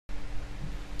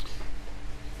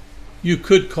You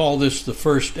could call this the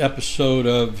first episode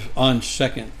of On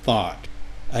Second Thought.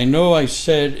 I know I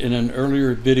said in an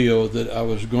earlier video that I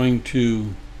was going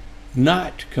to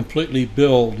not completely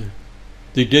build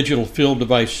the digital field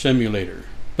device simulator,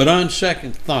 but on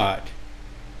second thought,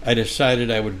 I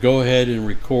decided I would go ahead and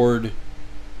record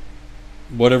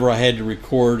whatever I had to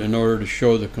record in order to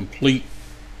show the complete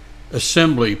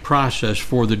assembly process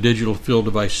for the digital field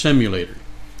device simulator.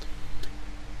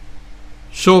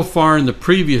 So far in the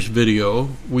previous video,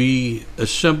 we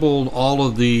assembled all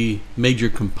of the major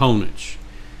components,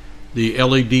 the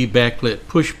LED backlit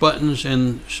push buttons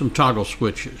and some toggle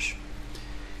switches.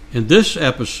 In this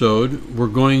episode, we're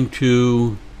going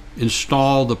to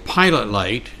install the pilot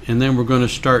light, and then we're going to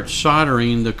start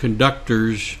soldering the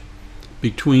conductors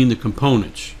between the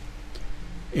components.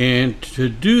 And to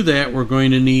do that, we're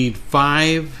going to need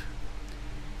 5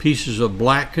 pieces of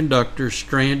black conductor,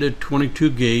 stranded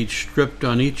 22 gauge, stripped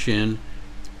on each end,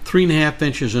 3.5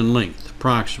 inches in length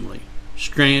approximately,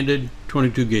 stranded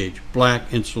 22 gauge,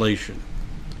 black insulation.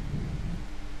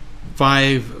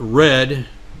 5 red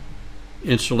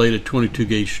insulated 22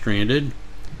 gauge stranded,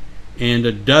 and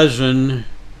a dozen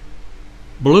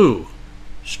blue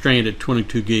stranded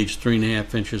 22 gauge,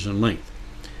 3.5 inches in length.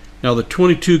 Now the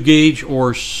 22 gauge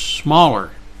or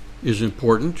smaller is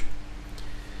important.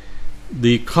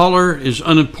 The color is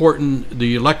unimportant.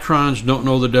 The electrons don't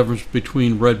know the difference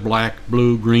between red, black,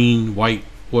 blue, green, white,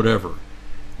 whatever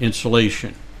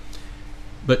insulation.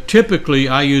 But typically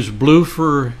I use blue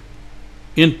for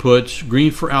inputs,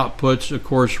 green for outputs, of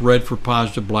course red for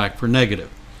positive, black for negative.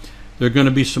 There are going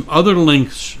to be some other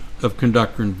lengths of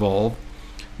conductor involved.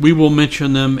 We will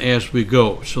mention them as we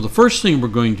go. So the first thing we're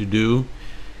going to do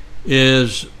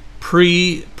is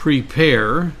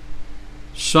prepare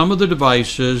some of the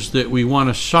devices that we want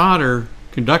to solder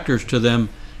conductors to them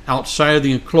outside of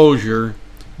the enclosure,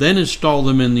 then install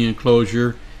them in the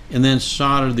enclosure, and then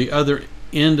solder the other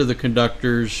end of the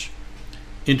conductors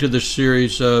into the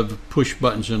series of push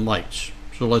buttons and lights.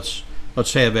 So let's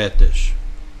have at this.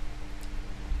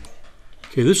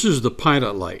 Okay, this is the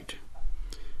pilot light,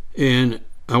 and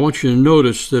I want you to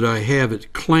notice that I have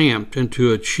it clamped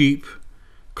into a cheap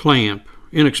clamp,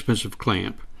 inexpensive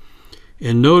clamp.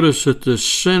 And notice that the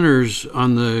centers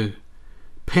on the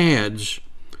pads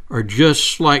are just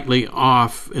slightly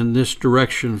off in this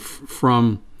direction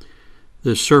from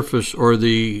the surface or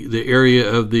the area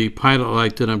of the pilot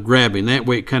light that I'm grabbing. That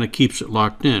way it kind of keeps it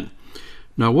locked in.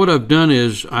 Now what I've done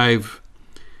is I've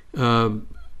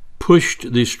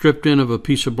pushed the stripped end of a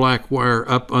piece of black wire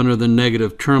up under the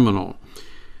negative terminal.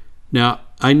 Now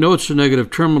I know it's a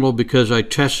negative terminal because I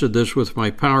tested this with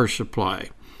my power supply.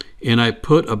 And I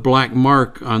put a black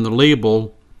mark on the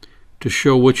label to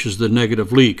show which is the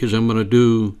negative lead, because I'm going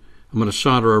to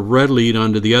solder a red lead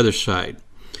onto the other side.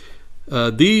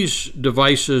 These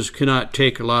devices cannot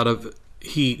take a lot of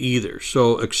heat either,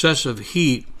 so excessive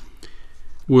heat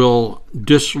will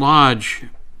dislodge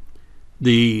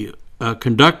the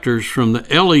conductors from the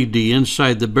LED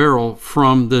inside the barrel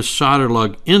from this solder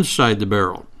lug inside the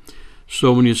barrel.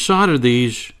 So when you solder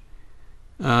these,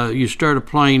 you start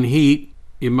applying heat.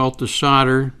 You melt the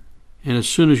solder, and as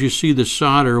soon as you see the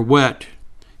solder wet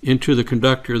into the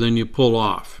conductor, then you pull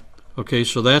off. Okay,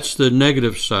 so that's the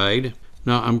negative side.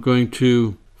 Now I'm going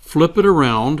to flip it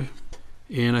around,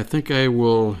 and I think I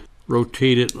will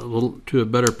rotate it a little to a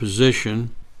better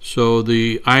position. So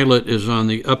the eyelet is on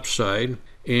the upside,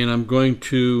 and I'm going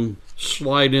to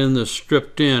slide in the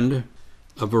stripped end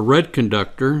of a red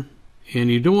conductor, and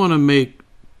you don't want to make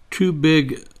too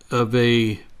big of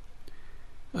a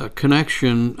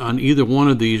connection on either one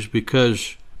of these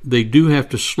because they do have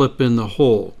to slip in the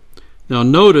hole. Now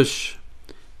notice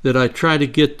that I try to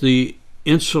get the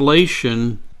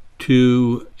insulation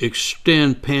to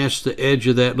extend past the edge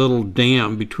of that little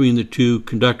dam between the two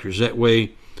conductors. That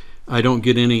way I don't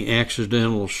get any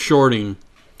accidental shorting.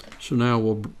 So now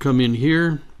we'll come in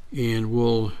here and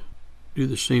we'll do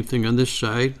the same thing on this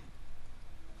side.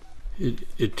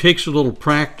 It takes a little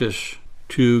practice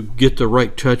to get the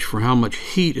right touch for how much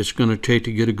heat it's going to take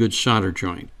to get a good solder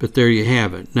joint. But there you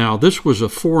have it. Now this was a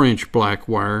 4-inch black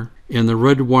wire, and the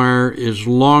red wire is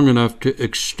long enough to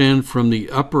extend from the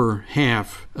upper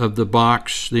half of the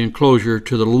box, the enclosure,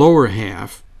 to the lower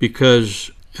half,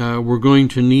 because we're going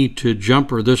to need to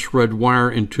jumper this red wire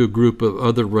into a group of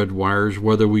other red wires,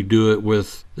 whether we do it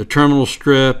with the terminal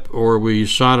strip or we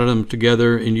solder them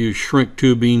together and use shrink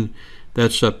tubing.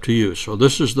 That's up to you. So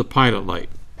this is the pilot light.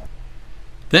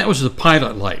 That was the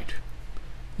pilot light.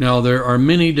 Now there are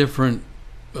many different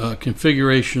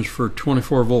configurations for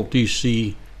 24 volt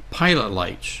DC pilot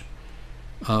lights.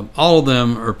 All of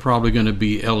them are probably going to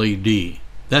be LED.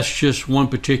 That's just one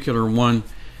particular one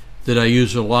that I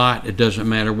use a lot. It doesn't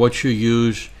matter what you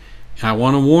use. I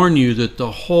want to warn you that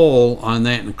the hole on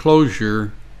that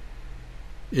enclosure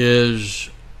is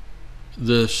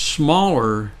the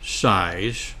smaller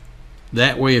size.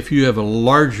 That way, if you have a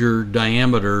larger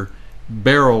diameter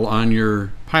barrel on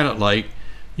your pilot light,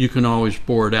 you can always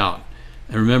bore it out.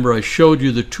 And remember, I showed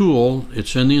you the tool.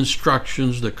 It's in the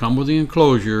instructions that come with the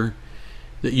enclosure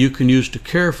that you can use to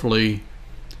carefully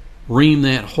ream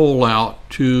that hole out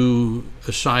to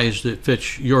a size that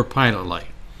fits your pilot light.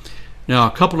 Now,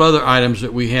 a couple other items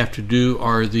that we have to do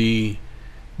are the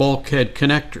bulkhead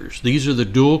connectors. These are the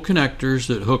dual connectors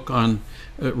that hook on,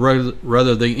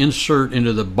 rather they insert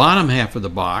into the bottom half of the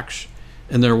box,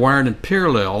 and they're wired in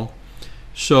parallel,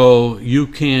 so you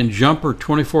can jumper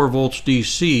 24 volts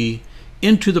DC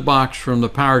into the box from the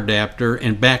power adapter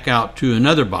and back out to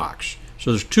another box.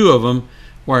 So there's two of them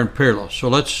wired in parallel. So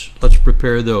let's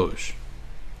prepare those.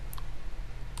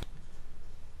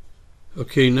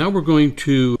 Okay, now we're going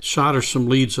to solder some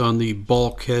leads on the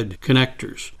bulkhead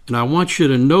connectors. And I want you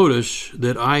to notice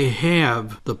that I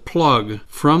have the plug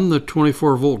from the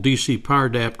 24 volt DC power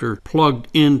adapter plugged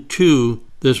into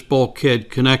this bulkhead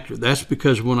connector. That's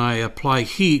because when I apply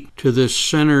heat to this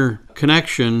center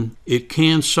connection, it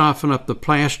can soften up the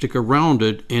plastic around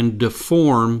it and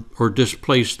deform or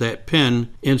displace that pin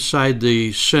inside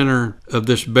the center of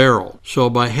this barrel.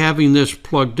 So by having this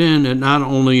plugged in, it not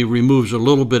only removes a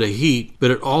little bit of heat,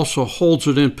 but it also holds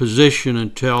it in position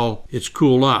until it's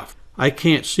cooled off. I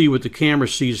can't see what the camera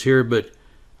sees here, but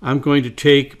I'm going to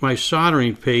take my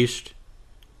soldering paste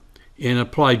and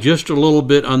apply just a little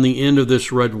bit on the end of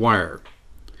this red wire.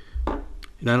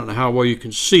 And I don't know how well you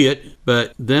can see it,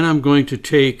 but then I'm going to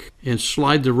take and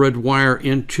slide the red wire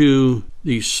into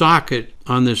the socket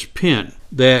on this pin.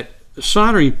 That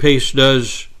soldering paste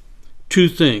does two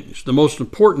things. The most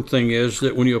important thing is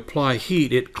that when you apply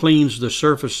heat, it cleans the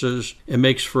surfaces and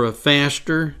makes for a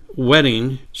faster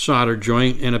wetting solder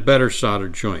joint and a better solder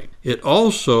joint. It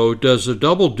also does the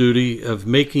double duty of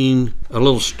making a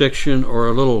little stiction or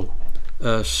a little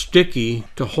sticky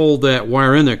to hold that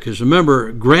wire in there, because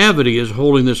remember, gravity is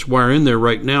holding this wire in there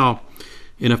right now,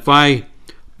 and if I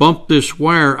bump this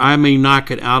wire, I may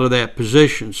knock it out of that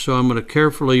position. So I'm going to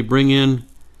carefully bring in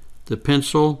the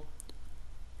pencil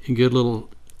and get a little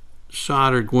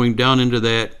solder going down into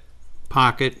that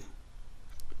pocket.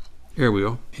 There we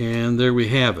go, and there we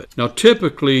have it. Now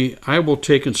typically I will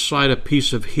take and slide a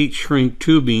piece of heat shrink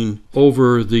tubing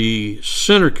over the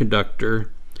center conductor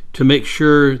to make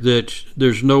sure that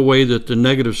there's no way that the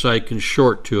negative side can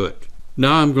short to it.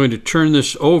 Now I'm going to turn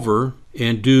this over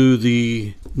and do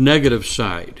the negative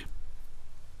side.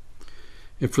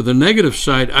 And for the negative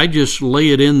side, I just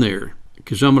lay it in there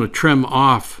because I'm going to trim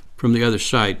off from the other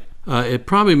side. It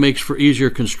probably makes for easier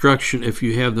construction if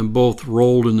you have them both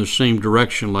rolled in the same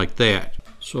direction like that.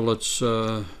 So let's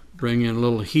bring in a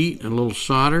little heat and a little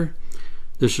solder.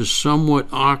 This is somewhat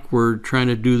awkward trying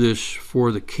to do this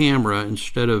for the camera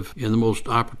instead of in the most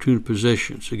opportune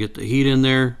position. So get the heat in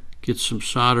there, get some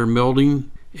solder melting,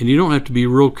 and you don't have to be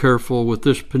real careful with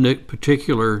this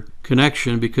particular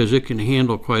connection because it can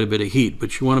handle quite a bit of heat,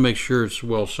 but you want to make sure it's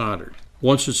well soldered.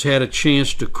 Once it's had a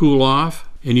chance to cool off,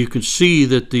 and you can see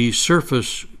that the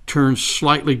surface turns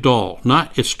slightly dull.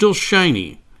 It's still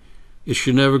shiny. It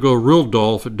should never go real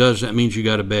dull. If it does, that means you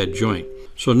got a bad joint.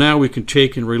 So now we can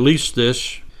take and release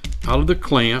this out of the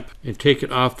clamp and take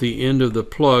it off the end of the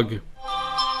plug,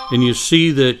 and you see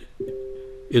that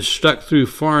it's stuck through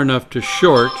far enough to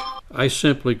short. I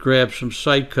simply grab some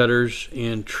side cutters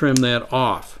and trim that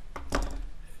off.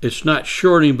 It's not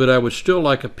shorting, but I would still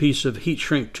like a piece of heat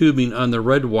shrink tubing on the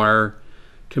red wire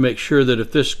to make sure that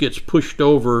if this gets pushed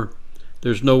over,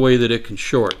 there's no way that it can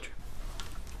short.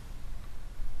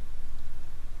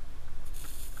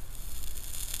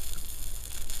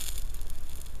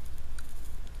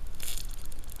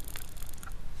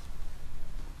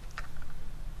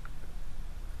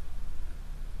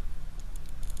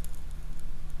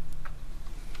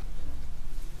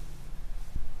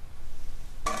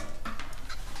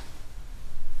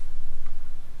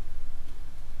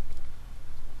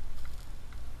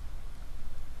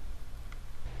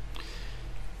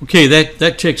 Okay,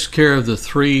 that takes care of the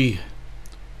three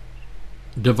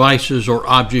devices or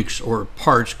objects or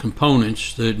parts,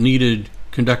 components that needed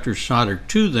conductors soldered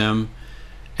to them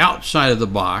outside of the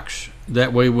box.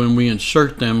 That way when we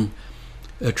insert them,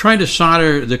 trying to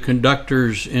solder the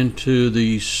conductors into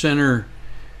the center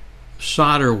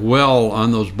solder well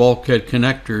on those bulkhead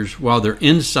connectors while they're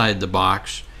inside the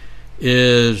box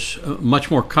is much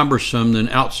more cumbersome than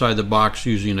outside the box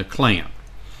using a clamp.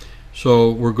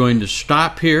 So we're going to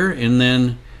stop here, and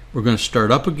then We're going to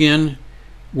start up again,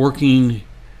 working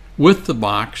with the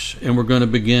box, and we're going to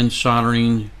begin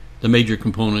soldering the major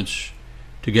components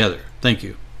together. Thank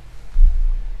you.